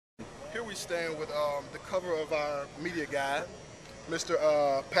we stand with the cover of our media guide,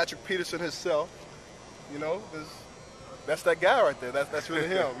 Mr. Patrick Peterson himself. You know, that's that guy right there. That's really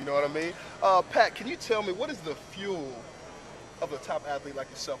him. You know what I mean? Pat, can you tell me what is the fuel of a top athlete like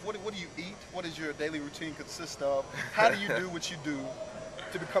yourself? What do you eat? What does your daily routine consist of? How do you do what you do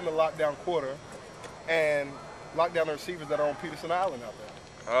to become the lockdown quarter and lock down the receivers that are on Peterson Island out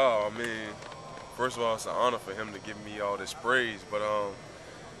there? Oh, I mean, first of all, it's an honor for him to give me all this praise. But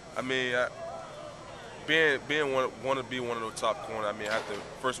I mean, being want to be one of those top corners, I mean, I have to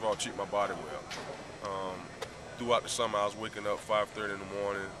first of all treat my body well. Throughout the summer, I was waking up 5:30 in the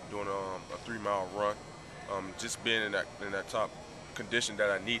morning, doing a 3-mile run. Just being in that top condition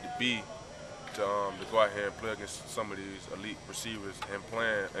that I need to be to go out here and play against some of these elite receivers and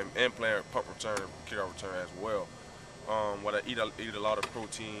playing punt return and kickoff return as well. What I eat a lot of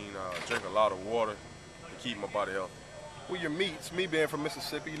protein, drink a lot of water to keep my body healthy. Well, your meats, me being from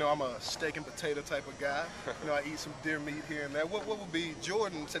Mississippi, you know, I'm a steak and potato type of guy. You know, I eat some deer meat here and there. What would be,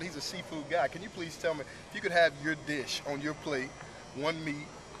 Jordan said he's a seafood guy. Can you please tell me, if you could have your dish on your plate, one meat,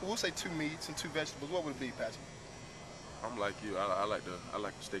 we'll say 2 meats and 2 vegetables, what would it be, Patrick? I'm like you. I like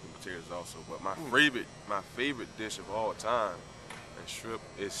the steak and potatoes also, but my favorite dish of all time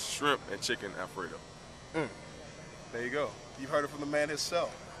is shrimp and chicken Alfredo. There you go. You've heard it from the man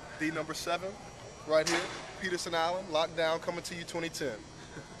himself. The number 7, right here, Peterson Island, lockdown, coming to you 2010.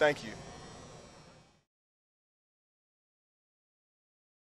 Thank you.